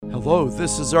Hello,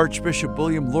 this is Archbishop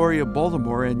William Laurie of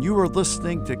Baltimore, and you are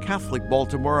listening to Catholic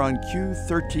Baltimore on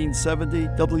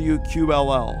Q1370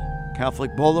 WQLL.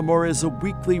 Catholic Baltimore is a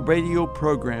weekly radio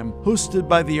program hosted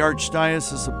by the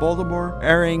Archdiocese of Baltimore,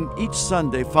 airing each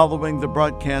Sunday following the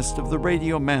broadcast of the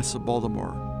Radio Mass of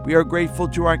Baltimore. We are grateful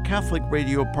to our Catholic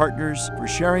radio partners for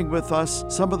sharing with us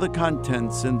some of the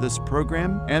contents in this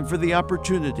program and for the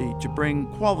opportunity to bring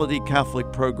quality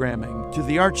Catholic programming to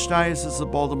the Archdiocese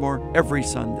of Baltimore every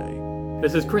Sunday.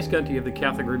 This is Chris Gunty of the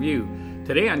Catholic Review.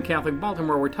 Today on Catholic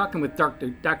Baltimore, we're talking with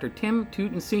Dr. Tim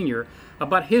Tooten Sr.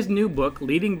 about his new book,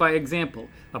 Leading by Example,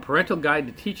 a parental guide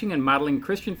to teaching and modeling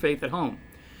Christian faith at home.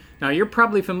 Now, you're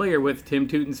probably familiar with Tim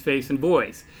Tooten's face and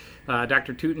voice.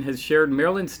 Dr. Tooten has shared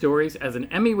Maryland's stories as an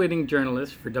Emmy-winning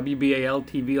journalist for WBAL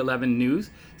TV 11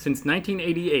 News since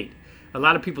 1988. A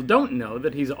lot of people don't know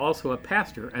that he's also a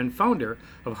pastor and founder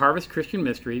of Harvest Christian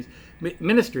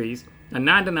Ministries, a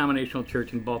non-denominational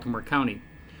church in Baltimore County.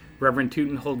 Reverend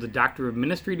Tooten holds a Doctor of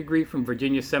Ministry degree from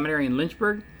Virginia Seminary in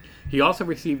Lynchburg. He also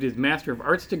received his Master of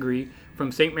Arts degree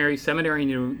from St. Mary's Seminary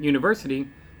University,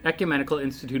 Ecumenical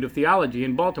Institute of Theology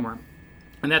in Baltimore.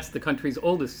 And that's the country's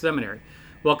oldest seminary.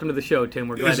 Welcome to the show, Tim.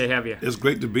 We're glad to have you. It's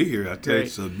great to be here. I tell you,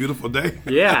 it's a beautiful day.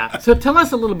 Yeah. So tell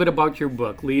us a little bit about your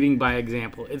book, Leading by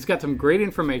Example. It's got some great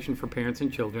information for parents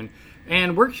and children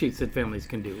and worksheets that families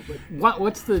can do. But what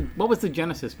was the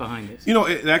genesis behind this? You know,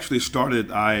 it actually started,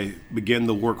 I began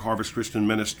the work Harvest Christian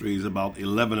Ministries about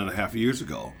 11 and a half years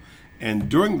ago. And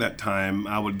during that time,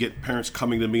 I would get parents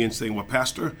coming to me and saying, well,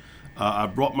 Pastor, I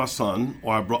brought my son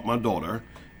or I brought my daughter,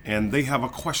 and they have a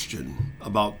question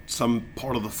about some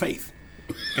part of the faith.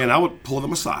 And I would pull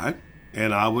them aside,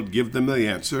 and I would give them the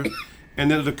answer.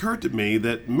 And then it occurred to me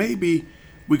that maybe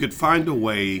we could find a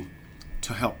way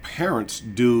to help parents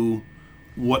do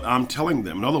what I'm telling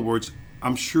them. In other words,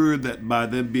 I'm sure that by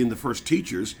them being the first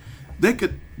teachers, they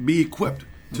could be equipped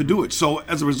to do it. So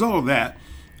as a result of that,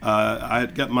 I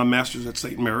had got my master's at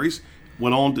St. Mary's,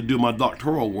 went on to do my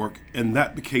doctoral work, and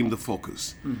that became the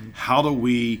focus. Mm-hmm. How do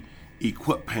we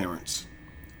equip parents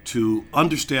to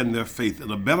understand their faith in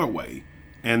a better way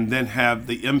and then have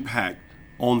the impact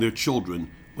on their children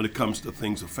when it comes to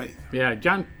things of faith? Yeah,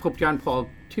 Pope John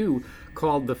Paul II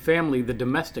called the family the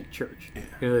domestic church. Yeah.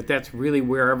 You know, that's really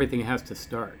where everything has to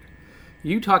start.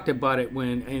 You talked about it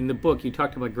when, in the book, you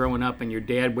talked about growing up and your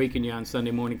dad waking you on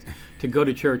Sunday mornings to go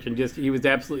to church, and he was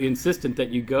absolutely insistent that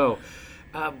you go.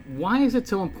 Why is it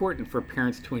so important for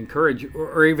parents to encourage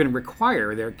or even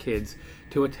require their kids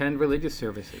to attend religious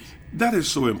services? That is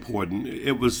so important.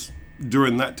 It was,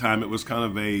 during that time, it was kind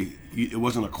of it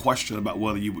wasn't a question about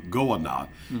whether you would go or not.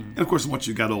 Mm-hmm. And of course, once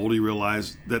you got older, you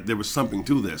realized that there was something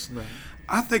to this. Right.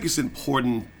 I think it's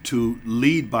important to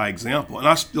lead by example. And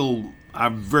I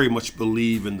very much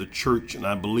believe in the church, and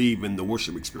I believe in the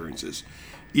worship experiences,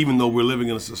 even though we're living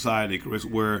in a society, Chris,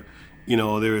 where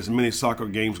there is many soccer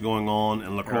games going on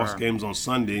and lacrosse games on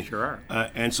Sunday. Sure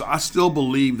are. And so I still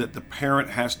believe that the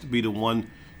parent has to be the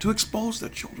one to expose their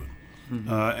children. Mm-hmm.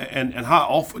 And how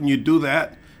often you do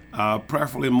that,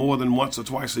 prayerfully more than once or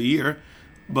twice a year.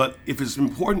 But if it's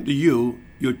important to you,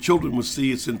 your children will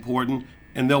see it's important,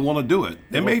 and they'll want to do it.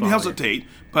 They may hesitate,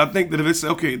 but I think that if it's,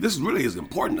 okay, this really is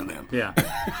important to them. Yeah.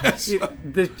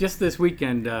 Just this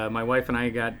weekend, my wife and I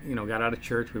got out of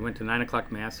church. We went to 9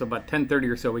 o'clock Mass. So about 10:30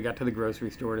 or so, we got to the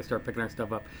grocery store to start picking our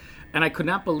stuff up. And I could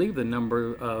not believe the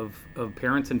number of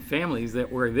parents and families that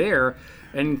were there.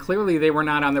 And clearly they were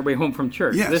not on their way home from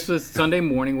church. Yes. This was Sunday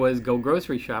morning, was go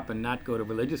grocery shop and not go to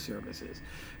religious services.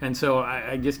 And so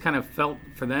I just kind of felt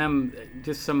for them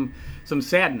just some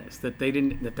sadness that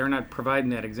they're not providing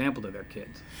that example to their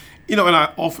kids. And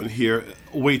I often hear,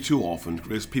 way too often,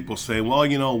 Chris, people say, well,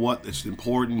 you know what, it's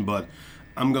important, but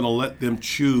I'm going to let them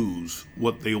choose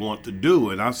what they want to do.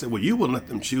 And I say, well, you will let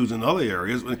them choose in other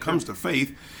areas when it comes to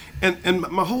faith. And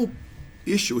my whole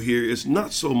issue here is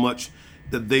not so much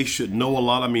that they should know a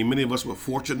lot. I mean, many of us were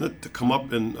fortunate to come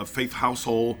up in a faith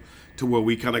household to where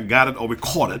we kind of got it or we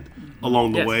caught it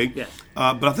along the way. Yes.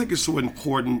 But I think it's so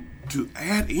important to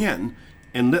add in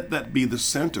and let that be the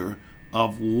center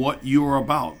of what you're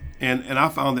about. And I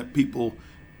found that people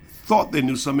thought they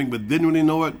knew something but didn't really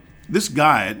know it. This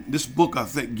book, I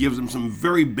think, gives them some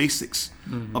very basics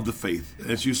of the faith.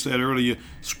 As you said earlier,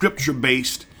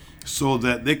 scripture-based, so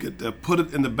that they could put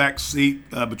it in the back seat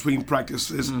between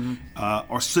practices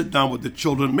or sit down with the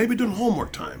children, maybe during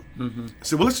homework time. Mm-hmm.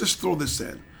 Say, well, let's just throw this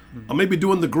in. Or maybe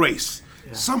doing the grace.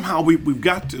 Yeah. Somehow we've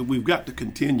got to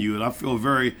continue, and I feel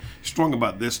very strong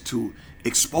about this, to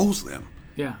expose them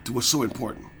to what's so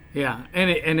important. Yeah,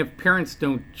 and if parents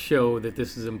don't show that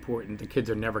this is important, the kids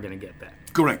are never going to get that.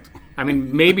 Correct. I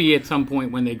mean, maybe at some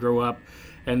point when they grow up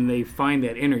and they find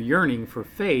that inner yearning for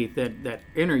faith, that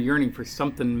inner yearning for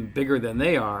something bigger than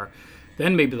they are,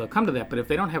 then maybe they'll come to that. But if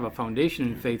they don't have a foundation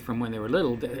in faith from when they were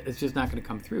little, it's just not going to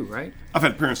come through, right? I've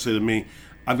had parents say to me,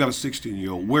 I've got a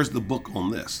 16-year-old, where's the book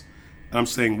on this? And I'm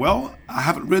saying, well, I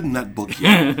haven't written that book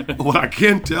yet. But what I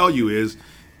can tell you is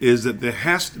that there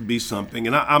has to be something.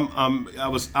 And I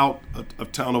was out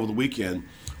of town over the weekend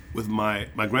with my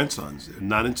grandsons,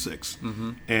 9 and 6.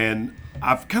 Mm-hmm. And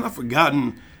I've kind of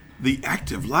forgotten the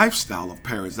active lifestyle of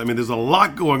parents. I mean, there's a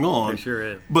lot going on. There sure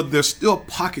is. But there's still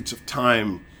pockets of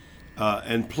time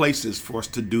and places for us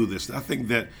to do this. And I think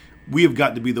that we have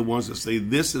got to be the ones that say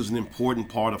this is an important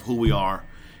part of who we are,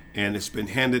 and it's been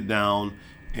handed down,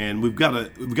 and we've got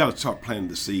to start planting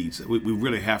the seeds. We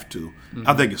really have to. Mm-hmm.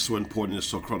 I think it's so important. It's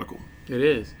so critical. It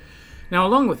is. Now,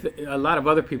 along with a lot of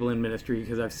other people in ministry,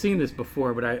 because I've seen this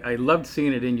before, but I loved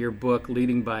seeing it in your book,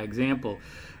 Leading by Example.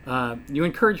 You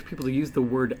encourage people to use the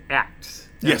word ACTS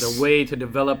as a way to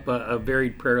develop a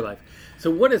varied prayer life. So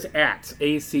what does ACTS,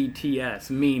 A-C-T-S,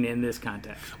 mean in this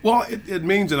context? Well, it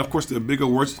means, and of course the bigger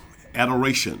words,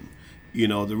 adoration. You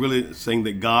know, they're really saying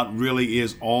that God really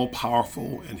is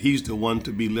all-powerful and he's the one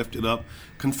to be lifted up.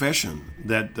 Confession,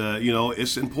 that,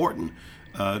 it's important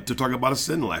to talk about a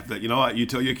sin life. That, you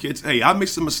tell your kids, hey, I make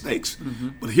some mistakes,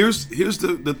 but here's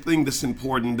the thing that's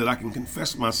important, that I can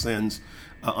confess my sins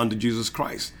unto Jesus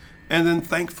Christ. And then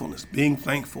thankfulness, being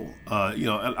thankful.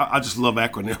 I just love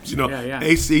acronyms,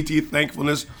 ACT,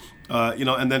 thankfulness,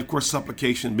 and then, of course,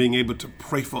 supplication, being able to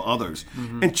pray for others.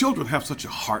 Mm-hmm. And children have such a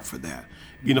heart for that,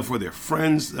 for their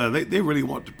friends. They really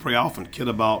want to pray. I often kid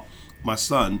about my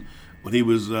son when he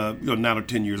was 9 or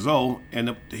 10 years old,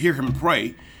 and to hear him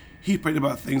pray, he prayed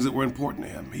about things that were important to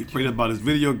him. He prayed about his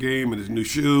video game and his new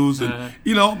shoes, and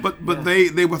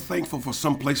they were thankful for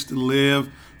some place to live,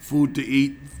 food to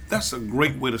eat. That's a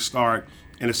great way to start,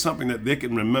 and it's something that they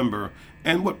can remember,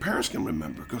 and what parents can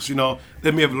remember, because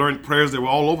they may have learned prayers that were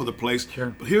all over the place.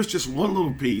 Sure. But here's just one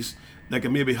little piece that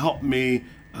can maybe help me,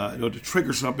 to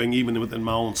trigger something even within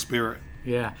my own spirit.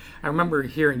 Yeah, I remember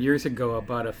hearing years ago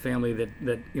about a family that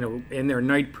in their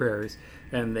night prayers,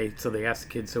 and they asked the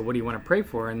kids, so what do you want to pray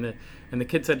for? And the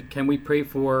kid said, can we pray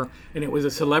for, and it was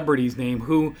a celebrity's name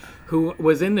who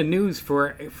was in the news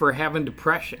for having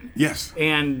depression. Yes.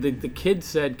 And the kid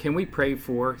said, can we pray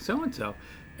for so and so?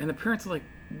 And the parents are like,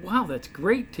 wow, that's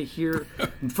great to hear.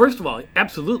 First of all,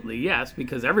 absolutely yes,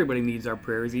 because everybody needs our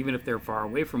prayers, even if they're far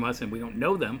away from us and we don't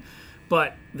know them.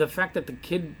 But the fact that the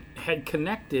kid had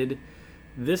connected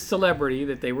this celebrity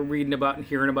that they were reading about and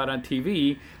hearing about on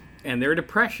TV and their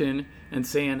depression, and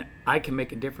saying, I can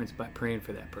make a difference by praying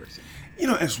for that person.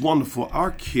 It's wonderful.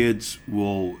 Our kids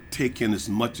will take in as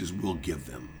much as we'll give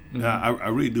them. Mm-hmm. I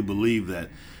really do believe that,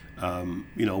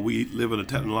 we live in a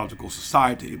technological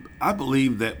society. I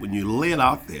believe that when you lay it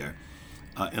out there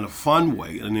in a fun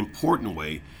way, in an important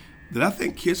way, that I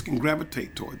think kids can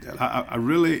gravitate toward that. I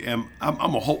really am.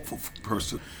 I'm a hopeful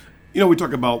person. We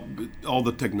talk about all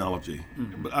the technology,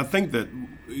 but I think that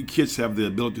kids have the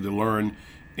ability to learn,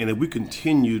 and if we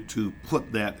continue to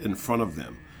put that in front of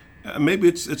them, maybe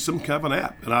it's some kind of an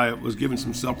app. And I was giving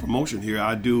some self-promotion here.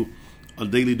 I do a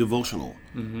daily devotional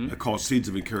called Seeds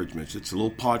of Encouragement. It's a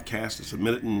little podcast. It's 1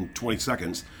 minute and 20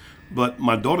 seconds. But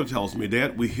my daughter tells me,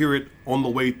 Dad, we hear it on the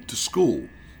way to school.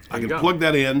 I can plug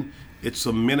that in. It's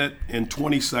 1 minute and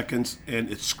 20 seconds,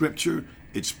 and it's scripture,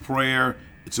 it's prayer,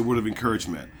 it's a word of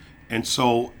encouragement. And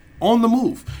so, on the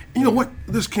move. And you know what?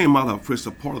 This came out of, Chris,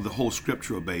 a part of the whole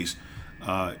scriptural base,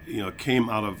 came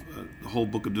out of the whole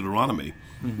book of Deuteronomy,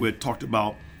 where it talked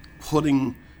about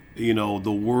putting,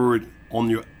 the word on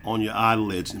your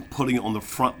eyelids and putting it on the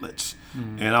frontlets.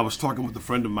 And I was talking with a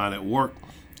friend of mine at work,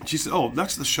 and she said, oh,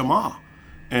 that's the Shema.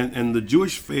 And the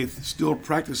Jewish faith still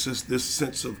practices this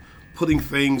sense of putting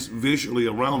things visually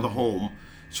around the home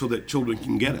so that children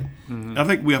can get it. Mm-hmm. I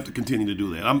think we have to continue to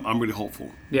do that. I'm really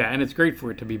hopeful. Yeah, and it's great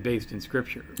for it to be based in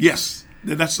Scripture. Yes,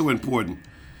 that's so important,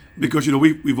 because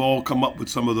we've all come up with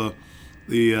some of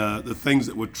the things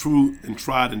that were true and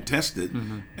tried and tested,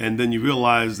 and then you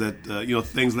realize that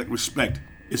things like respect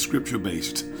is Scripture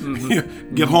based.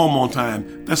 Get home on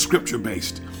time, that's Scripture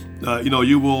based.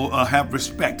 You will have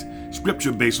respect,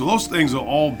 Scripture based. So those things are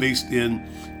all based in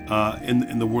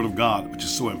the Word of God, which is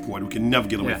so important. We can never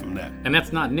get away from that. And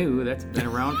that's not new. That's been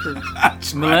around for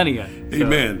millennia. Right.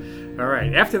 Amen. All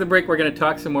right. After the break, we're going to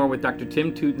talk some more with Dr.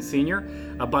 Tim Tootin Sr.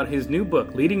 about his new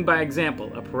book, Leading by Example,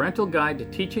 A Parental Guide to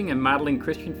Teaching and Modeling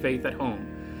Christian Faith at Home.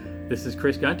 This is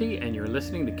Chris Gunty, and you're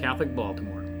listening to Catholic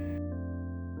Baltimore.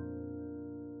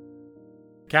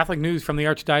 Catholic news from the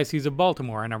Archdiocese of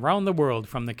Baltimore and around the world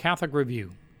from the Catholic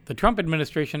Review. The Trump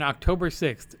administration, October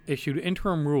 6th, issued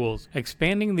interim rules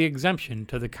expanding the exemption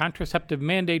to the contraceptive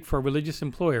mandate for religious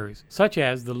employers, such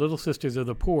as the Little Sisters of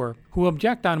the Poor, who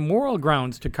object on moral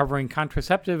grounds to covering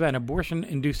contraceptive and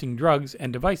abortion-inducing drugs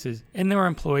and devices in their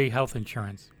employee health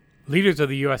insurance. Leaders of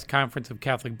the U.S. Conference of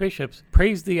Catholic Bishops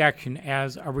praised the action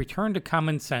as a return to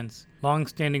common sense,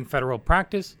 long-standing federal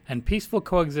practice, and peaceful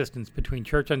coexistence between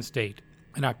church and state.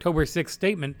 An October 6th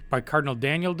statement by Cardinal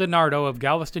Daniel DiNardo of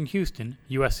Galveston, Houston,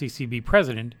 USCCB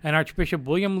President, and Archbishop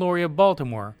William Lori of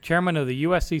Baltimore, Chairman of the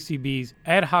USCCB's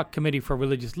Ad Hoc Committee for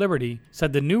Religious Liberty,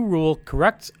 said the new rule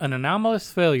corrects an anomalous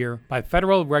failure by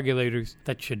federal regulators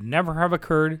that should never have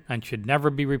occurred and should never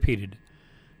be repeated.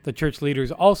 The church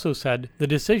leaders also said the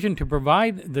decision to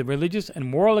provide the religious and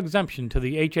moral exemption to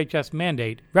the HHS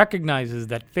mandate recognizes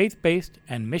that faith-based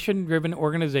and mission-driven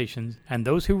organizations and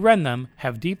those who run them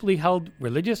have deeply held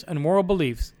religious and moral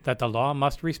beliefs that the law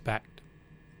must respect.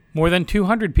 More than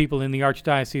 200 people in the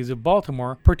Archdiocese of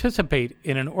Baltimore participate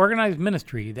in an organized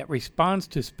ministry that responds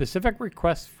to specific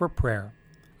requests for prayer.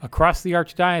 Across the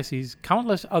Archdiocese,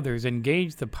 countless others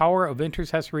engage the power of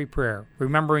intercessory prayer,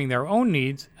 remembering their own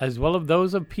needs as well as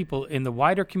those of people in the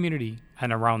wider community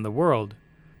and around the world.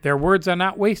 Their words are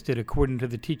not wasted according to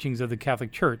the teachings of the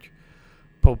Catholic Church.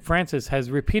 Pope Francis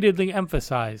has repeatedly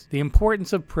emphasized the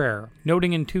importance of prayer,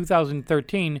 noting in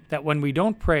 2013 that when we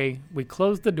don't pray, we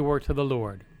close the door to the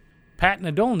Lord. Pat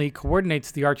Nadolny coordinates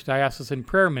the Archdiocesan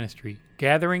Prayer Ministry,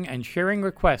 gathering and sharing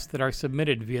requests that are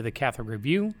submitted via the Catholic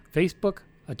Review, Facebook,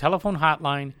 a telephone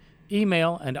hotline,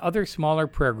 email, and other smaller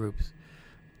prayer groups.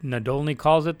 Nadolny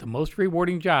calls it the most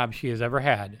rewarding job she has ever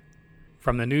had.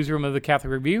 From the newsroom of the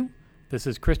Catholic Review, this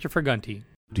is Christopher Gunty.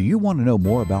 Do you want to know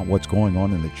more about what's going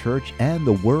on in the church and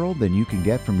the world than you can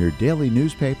get from your daily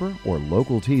newspaper or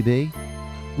local TV?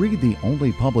 Read the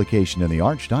only publication in the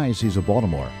Archdiocese of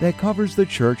Baltimore that covers the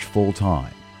church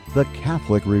full-time, the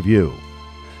Catholic Review.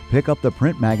 Pick up the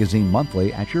print magazine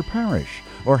monthly at your parish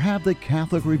or have the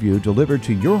Catholic Review delivered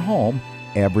to your home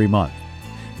every month.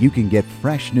 You can get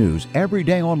fresh news every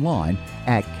day online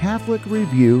at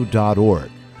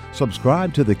catholicreview.org.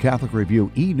 Subscribe to the Catholic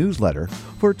Review e-newsletter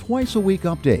for twice-a-week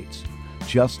updates.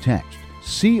 Just text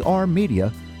CR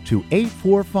Media to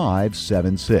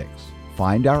 84576.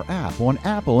 Find our app on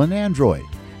Apple and Android,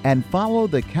 and follow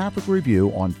the Catholic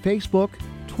Review on Facebook,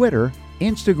 Twitter,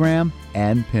 Instagram,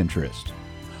 and Pinterest.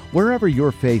 Wherever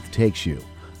your faith takes you,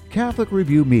 Catholic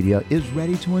Review Media is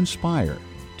ready to inspire,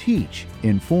 teach,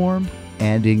 inform,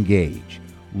 and engage.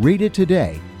 Read it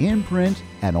today in print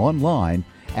and online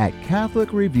at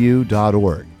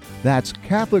catholicreview.org. That's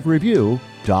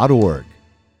catholicreview.org.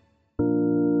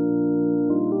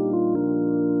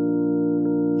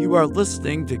 You are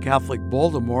listening to Catholic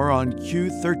Baltimore on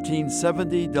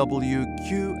Q1370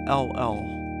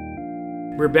 WQLL.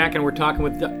 We're back and we're talking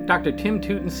with Dr. Tim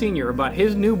Tootin Sr. about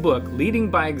his new book,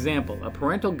 Leading by Example, A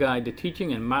Parental Guide to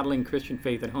Teaching and Modeling Christian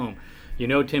Faith at Home. You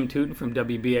know Tim Tootin from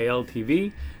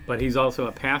WBAL-TV, but he's also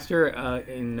a pastor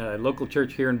in a local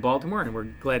church here in Baltimore, and we're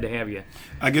glad to have you.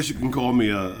 I guess you can call me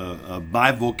a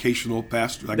bivocational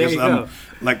pastor. I There guess you I'm go.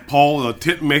 like Paul, a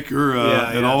tent maker,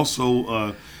 and yeah.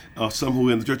 also some who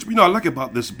in the church. You know, I like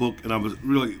about this book, and I was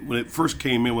really, when it first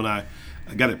came in, when I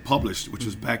got it published, which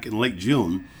was back in late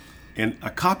June, and a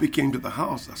copy came to the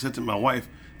house. I said to my wife,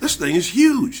 "This thing is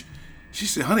huge." She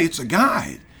said, "Honey, it's a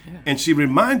guide." Yeah. And she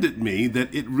reminded me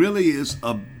that it really is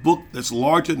a book that's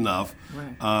large enough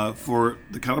for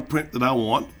the kind of print that I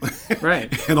want.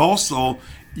 Right. And also,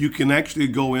 you can actually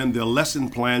go in, there are lesson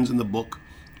plans in the book.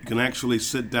 You can actually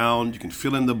sit down, you can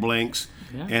fill in the blanks.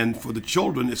 Yeah. And for the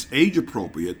children, it's age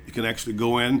appropriate. You can actually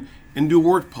go in and do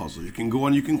word puzzles. You can go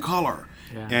in, you can color.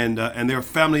 Yeah. And there are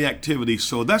family activities.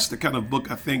 So that's the kind of book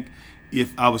I think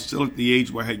if I was still at the age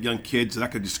where I had young kids, that I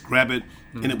could just grab it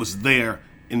and it was there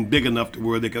and big enough to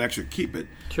where they could actually keep it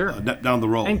down the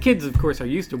road. And kids, of course, are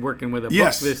used to working with a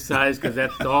book this size because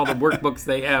that's all the workbooks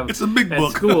they have. It's a big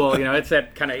book. At school, you know, it's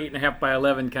that kind of 8.5 by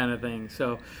 11 kind of thing.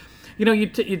 So, you know, you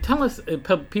tell us,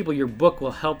 people, your book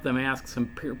will help them ask some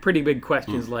pretty big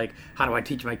questions like, how do I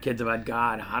teach my kids about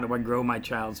God? How do I grow my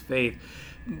child's faith?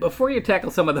 Before you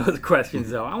tackle some of those questions,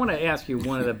 though, I want to ask you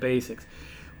one of the basics.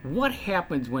 What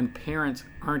happens when parents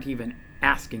aren't even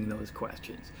asking those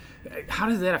questions? How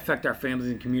does that affect our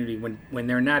families and community when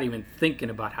they're not even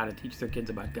thinking about how to teach their kids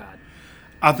about God?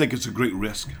 I think it's a great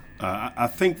risk. I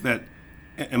think that,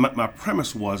 and my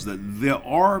premise was that there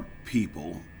are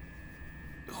people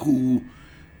who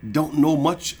don't know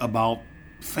much about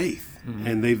faith,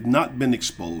 and they've not been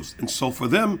exposed. And so for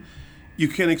them, you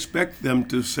can't expect them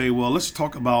to say, well, let's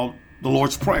talk about the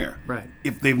Lord's Prayer, right?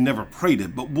 If they've never prayed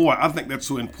it. But boy, I think that's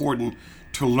so important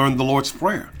to learn the Lord's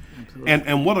Prayer. Absolutely.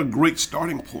 And what a great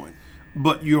starting point.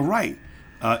 But you're right.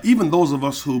 Even those of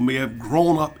us who may have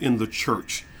grown up in the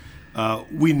church,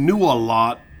 we knew a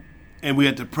lot, and we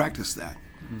had to practice that.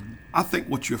 Mm-hmm. I think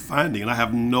what you're finding, and I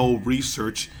have no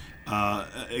research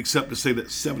except to say that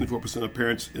 74% of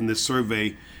parents in this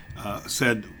survey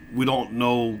said we don't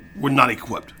know, we're not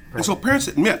equipped. Right. And so parents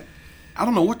admit, I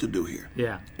don't know what to do here.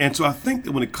 Yeah. And so I think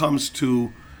that when it comes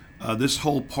to this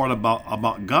whole part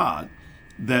about God,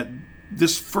 that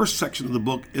this first section of the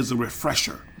book is a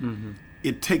refresher. Mm-hmm.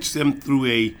 It takes them through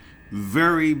a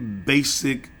very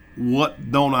basic,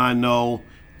 what don't I know,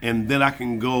 and then I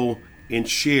can go and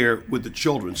share with the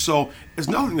children. So it's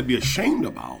nothing to be ashamed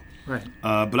about. Right.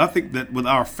 But I think that with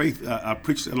our faith, I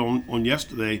preached that on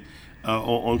yesterday,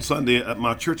 on Sunday at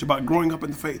my church about growing up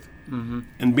in the faith mm-hmm.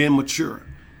 and being mature.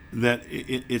 That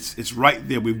it's right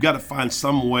there. We've got to find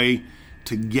some way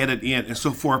to get it in. And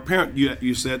so for a parent,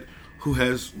 you said, who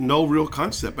has no real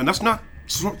concept, and that's not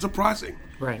surprising.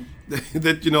 Right.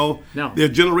 That, no. There are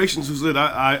generations who said,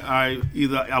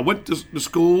 I went to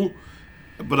school,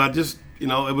 but I just, it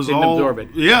was didn't all. Absorb it.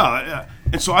 Yeah.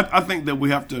 And so I think that we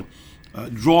have to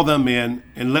draw them in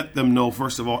and let them know,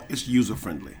 first of all, it's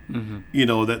user-friendly.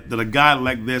 Mm-hmm. That a guide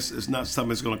like this is not something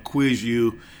that's going to quiz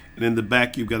you, and in the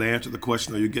back you've got to answer the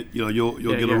question, or you get, you'll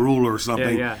get a ruler or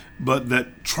something. Yeah. But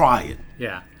that try it.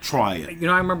 Yeah. Try it.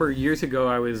 I remember years ago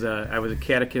I was a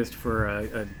catechist for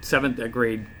a 7th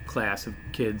grade class of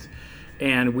kids,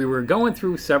 and we were going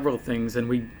through several things, and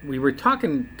we were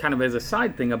talking kind of as a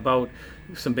side thing about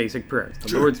some basic prayers,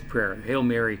 the Lord's Prayer, Hail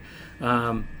Mary,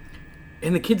 and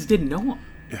the kids didn't know them.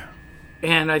 Yeah.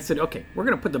 And I said, okay, we're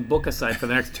going to put the book aside for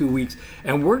the next 2 weeks,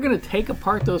 and we're going to take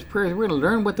apart those prayers. We're going to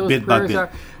learn what those prayers are.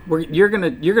 You're going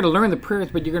to learn the prayers,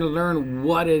 but you're going to learn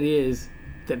what it is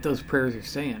that those prayers are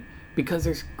saying, because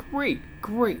there's great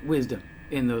wisdom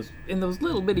in those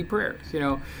little bitty prayers.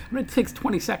 It takes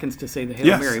 20 seconds to say the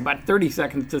Hail Mary, about 30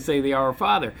 seconds to say the Our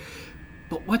Father,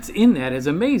 but what's in that is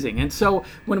amazing. And so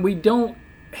when we don't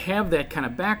have that kind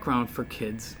of background for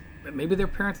kids, maybe their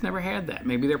parents never had that.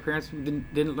 Maybe their parents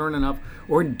didn't learn enough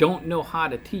or don't know how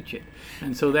to teach it.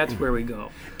 And so that's where we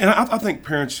go. And I think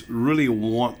parents really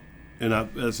want, and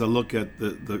as I look at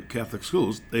the Catholic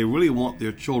schools, they really want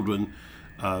their children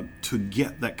to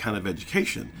get that kind of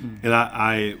education. Mm-hmm. And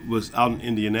I was out in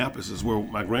Indianapolis, is where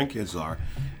my grandkids are,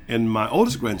 and my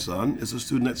oldest grandson is a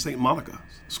student at St. Monica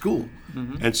School.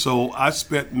 Mm-hmm. And so I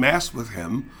spent Mass with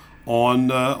him on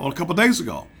a couple of days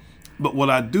ago. But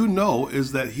what I do know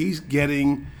is that he's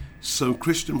getting some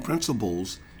Christian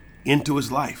principles into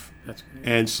his life. That's great.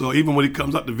 And so even when he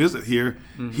comes up to visit here,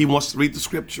 mm-hmm. he wants to read the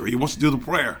scripture. He wants to do the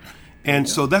prayer. And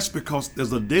so that's because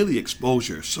there's a daily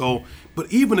exposure. So,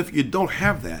 but even if you don't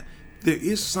have that, there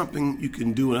is something you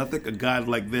can do. And I think a guide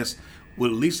like this will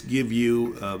at least give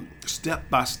you step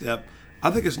by step.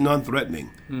 I think it's non-threatening.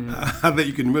 Mm-hmm. I think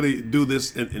you can really do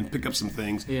this and pick up some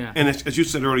things. Yeah. And as you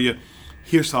said earlier,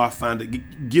 here's how I find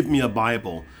it. Give me a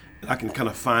Bible, and I can kind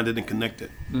of find it and connect it.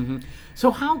 Mm-hmm.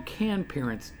 So how can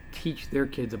parents teach their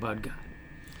kids about God?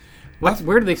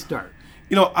 Where do they start?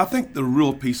 I think the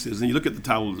real piece is, and you look at the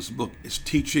title of this book, it's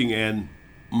teaching and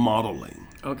modeling.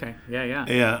 Okay, yeah.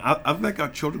 Yeah, I think our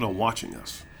children are watching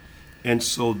us. And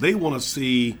so they want to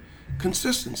see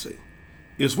consistency.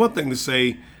 It's one thing to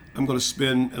say, I'm going to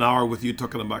spend an hour with you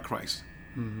talking about Christ.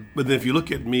 Mm-hmm. But then if you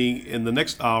look at me in the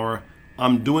next hour,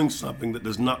 I'm doing something that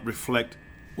does not reflect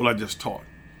what I just taught.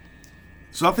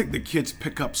 So I think the kids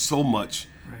pick up so much,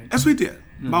 as we did,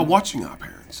 by watching our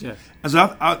parents. Yes. As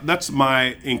that's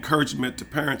my encouragement to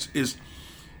parents is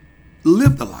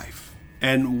live the life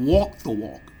and walk the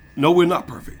walk. No, we're not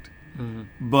perfect,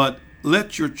 but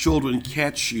let your children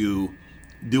catch you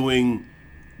doing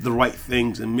the right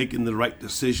things and making the right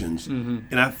decisions. Mm-hmm.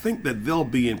 And I think that they'll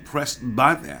be impressed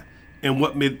by that. And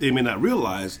what they may not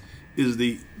realize is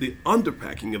the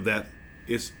underpacking of that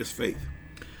is faith.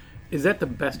 Is that the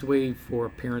best way for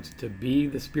parents to be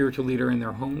the spiritual leader in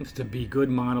their homes, to be good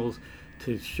models,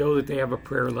 to show that they have a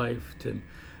prayer life,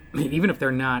 even if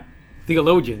they're not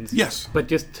theologians? Yes. But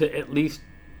just to at least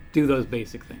do those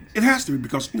basic things. It has to be,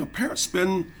 because parents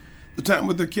spend the time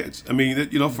with their kids. I mean,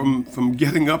 from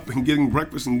getting up and getting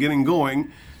breakfast and getting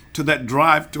going to that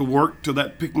drive to work to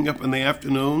that picking up in the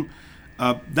afternoon,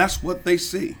 that's what they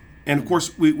see. And of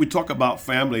course, we talk about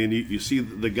family, and you see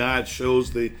the guide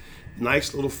shows the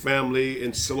nice little family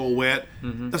in silhouette.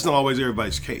 Mm-hmm. That's not always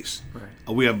everybody's case.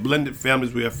 Right. We have blended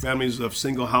families. We have families of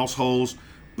single households.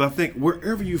 But I think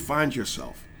wherever you find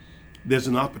yourself, there's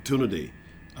an opportunity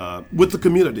with the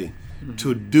community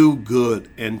to do good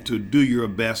and to do your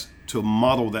best to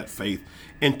model that faith.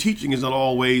 And teaching is not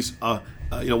always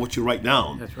what you write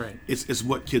down. That's right. It's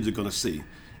what kids are going to see.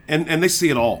 and they see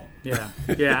it all. Yeah.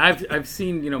 I've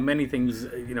seen many things.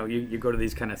 You go to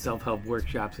these kind of self-help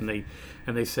workshops, and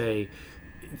they say,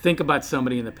 think about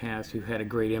somebody in the past who had a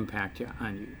great impact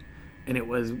on you, and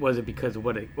was it because of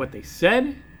what they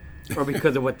said, or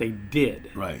because of what they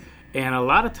did? Right. And a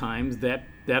lot of times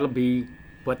that'll be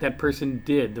what that person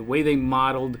did, the way they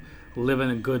modeled living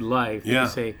a good life. Yeah. And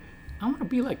you say, I want to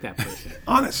be like that person.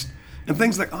 Honest. And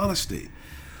things like honesty.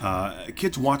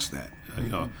 Kids watch that.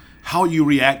 How you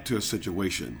react to a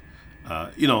situation.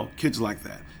 Kids like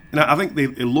that. And I think they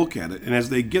look at it, and as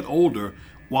they get older,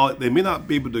 while they may not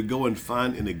be able to go and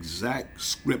find an exact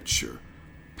scripture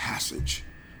passage,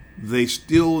 they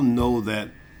still know that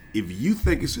if you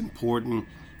think it's important,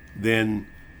 then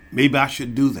maybe I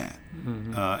should do that.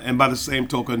 Mm-hmm. And by the same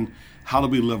token, how do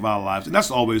we live our lives? And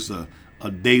that's always a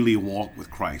daily walk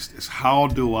with Christ. It's how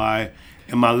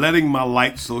am I letting my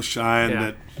light so shine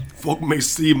that folk may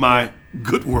see my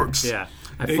good works? Yeah.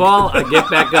 I fall, I get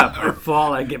back up. I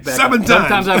fall, I get back 7 up. times.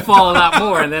 Sometimes I fall a lot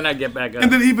more, and then I get back up.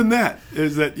 And then even that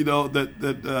is that,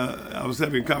 I was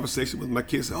having a conversation with my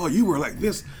kids. Oh, you were like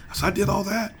this. I said, I did all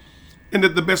that. And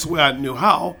that the best way I knew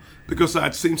how, because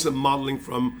I'd seen some modeling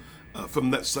from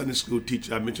that Sunday school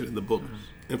teacher I mentioned in the book,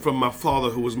 and from my father,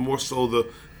 who was more so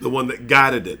the one that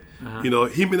guided it.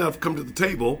 He may not have come to the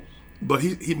table, but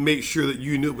he made sure that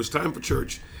you knew it was time for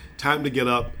church, time to get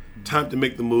up, time to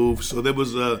make the move. So there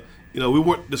was we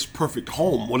weren't this perfect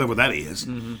home, whatever that is,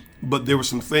 but there were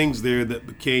some things there that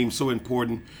became so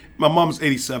important. My mom's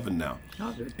 87 now,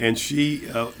 and she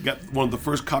got one of the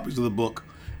first copies of the book,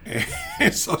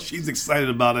 and so she's excited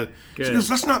about it. Good. She goes,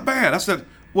 that's not bad. I said,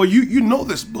 well, you know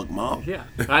this book, Mom. Yeah,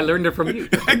 I learned it from you.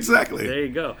 Exactly. There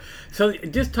you go. So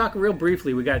just talk real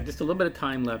briefly. We got just a little bit of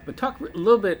time left, but talk a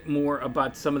little bit more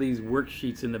about some of these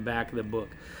worksheets in the back of the book.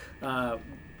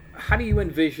 How do you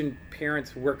envision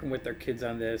parents working with their kids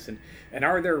on this, and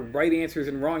are there right answers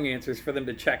and wrong answers for them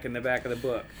to check in the back of the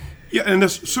book? Yeah, and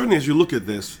certainly as you look at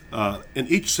this, in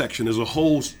each section, there's a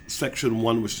whole section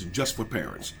one which is just for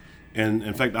parents. And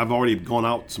in fact, I've already gone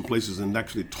out some places and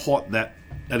actually taught that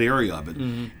area of it.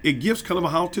 Mm-hmm. It gives kind of a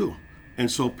how-to.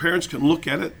 And so parents can look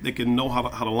at it. They can know how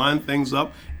to line things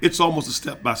up. It's almost a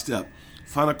step-by-step.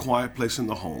 Find a quiet place in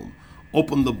the home.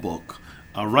 Open the book.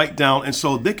 Write down. And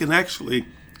so they can actually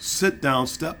sit down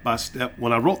step by step.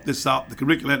 When I wrote this out, the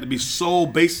curriculum had to be so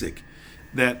basic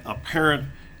that a parent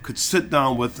could sit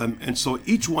down with them. And so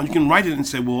each one, you can write it and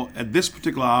say, well, at this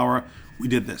particular hour, we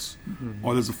did this. Mm-hmm.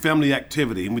 Or there's a family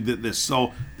activity and we did this.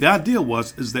 So the idea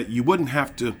is that you wouldn't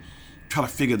have to try to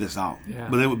figure this out. Yeah.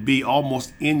 But it would be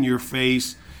almost in your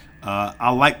face.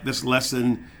 I like this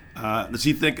lesson. Does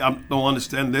he think I don't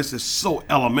understand this? It's so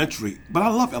elementary. But I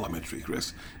love elementary,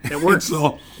 Chris. It works.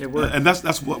 It works. And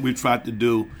that's what we tried to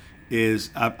do is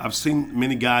I've seen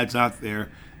many guides out there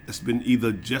that's been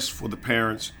either just for the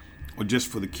parents or just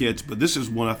for the kids. But this is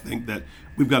one I think that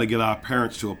we've got to get our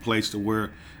parents to a place to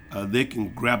where they can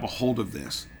grab a hold of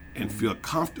this and feel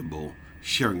comfortable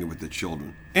sharing it with their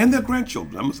children and their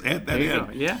grandchildren. I must add that there you in.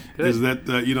 Go. Yeah, good. Is that,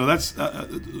 that's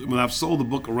when I've sold the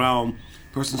book around,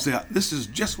 person say, this is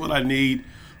just what I need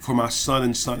for my son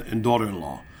and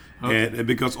daughter-in-law. Okay. And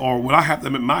because, or when I have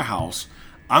them at my house,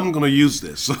 I'm going to use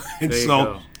this.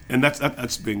 And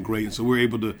that's been great. And so we're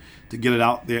able to get it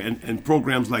out there. And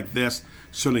programs like this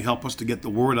certainly help us to get the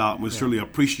word out. And we certainly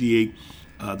appreciate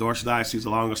the Archdiocese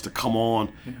allowing us to come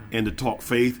on and to talk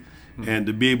faith. Mm-hmm. And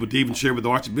to be able to even share with the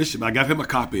Archbishop. I got him a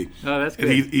copy. Oh, that's good.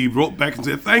 And he wrote back and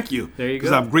said, thank you. There you go.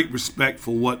 Because I have great respect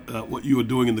for what you are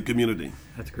doing in the community.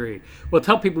 That's great. Well,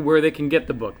 tell people where they can get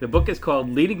the book. The book is called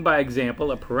Leading by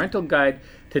Example, A Parental Guide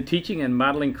to Teaching and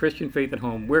Modeling Christian Faith at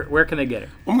Home. Where can they get it?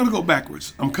 I'm going to go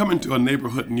backwards. I'm coming to a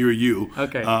neighborhood near you.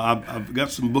 Okay. I've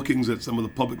got some bookings at some of the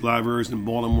public libraries in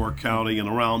Baltimore County and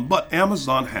around, but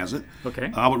Amazon has it. Okay.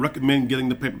 I would recommend getting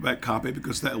the paperback copy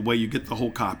because that way you get the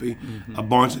whole copy. Mm-hmm.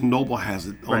 Barnes & Noble has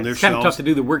it on their shelves. It's kind of tough to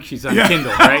do the worksheets on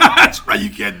Kindle, right? That's right. You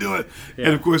can't do it. Yeah.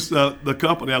 And, of course, the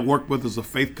company I work with is a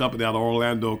faith company out of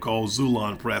Orlando called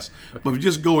Zulon Press. Okay. But if you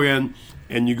just go in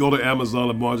and you go to Amazon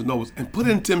or Barnes & Noble and put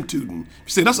in Tim Tooten. You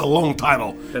say, that's a long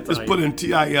title. Just put in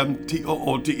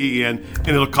TIMTOOTEN and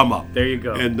it'll come up. There you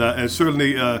go. And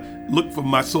certainly look for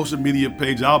my social media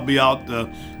page. I'll be out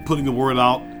putting the word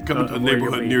out, coming to a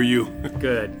neighborhood near you.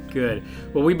 Good.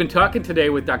 Well, we've been talking today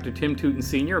with Dr. Tim Tooten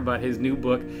Sr. about his new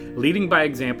book, Leading by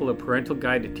Example, A Parental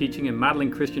Guide to Teaching and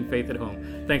Modeling Christian Faith at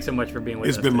Home. Thanks so much for being with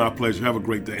us. It's been my pleasure. Have a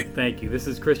great day. Thank you. This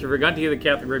is Christopher Gunty of the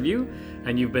Catholic Review,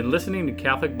 and you've been listening to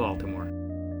Catholic Baltimore.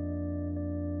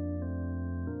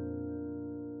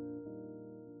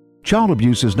 Child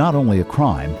abuse is not only a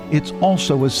crime, it's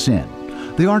also a sin.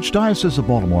 The Archdiocese of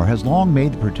Baltimore has long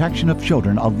made the protection of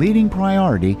children a leading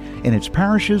priority in its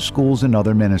parishes, schools, and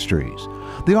other ministries.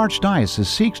 The Archdiocese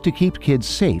seeks to keep kids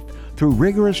safe through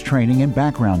rigorous training and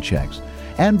background checks,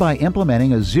 and by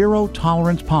implementing a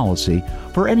zero-tolerance policy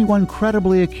for anyone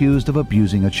credibly accused of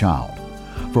abusing a child.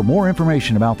 For more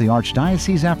information about the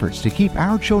Archdiocese's efforts to keep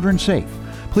our children safe,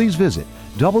 please visit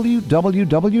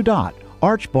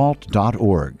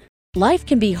www.archbalt.org. Life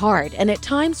can be hard, and at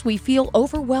times we feel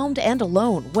overwhelmed and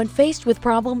alone. When faced with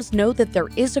problems, know that there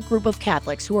is a group of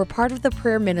Catholics who are part of the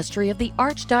prayer ministry of the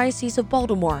Archdiocese of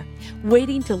Baltimore,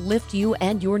 waiting to lift you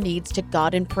and your needs to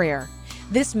God in prayer.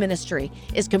 This ministry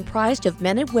is comprised of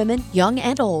men and women, young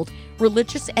and old,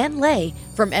 religious and lay,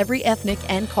 from every ethnic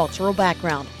and cultural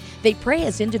background. They pray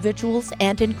as individuals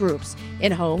and in groups,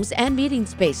 in homes and meeting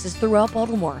spaces throughout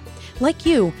Baltimore. Like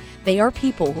you, they are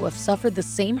people who have suffered the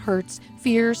same hurts,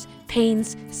 fears,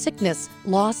 pains, sickness,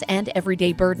 loss, and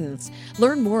everyday burdens.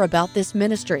 Learn more about this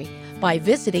ministry by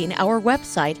visiting our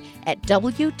website at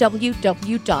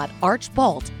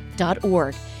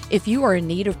www.archbalt.org. If you are in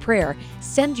need of prayer,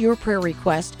 send your prayer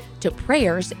request to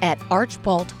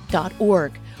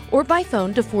prayers@archbalt.org or by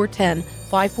phone to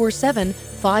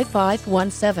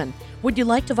 410-547-5517. Would you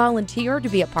like to volunteer to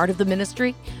be a part of the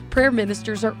ministry? Prayer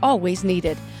ministers are always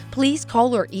needed. Please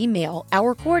call or email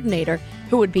our coordinator,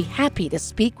 who would be happy to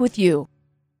speak with you.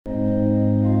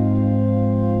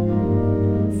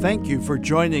 Thank you for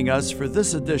joining us for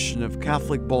this edition of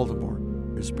Catholic Baltimore.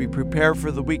 As we prepare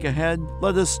for the week ahead,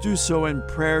 let us do so in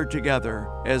prayer together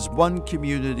as one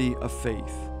community of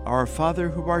faith. Our Father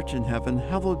who art in heaven,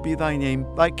 hallowed be thy name.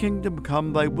 Thy kingdom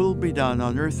come, thy will be done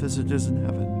on earth as it is in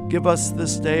heaven. Give us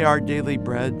this day our daily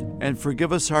bread, and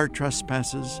forgive us our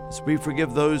trespasses, as we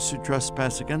forgive those who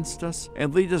trespass against us.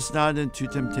 And lead us not into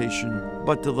temptation,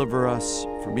 but deliver us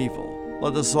from evil.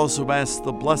 Let us also ask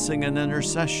the blessing and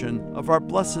intercession of our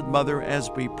Blessed Mother as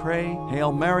we pray.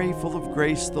 Hail Mary, full of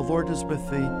grace, the Lord is with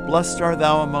thee. Blessed art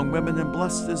thou among women, and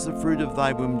blessed is the fruit of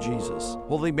thy womb, Jesus.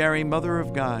 Holy Mary, Mother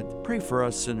of God, pray for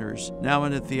us sinners, now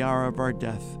and at the hour of our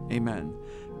death. Amen.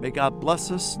 May God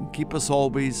bless us and keep us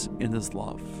always in his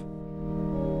love.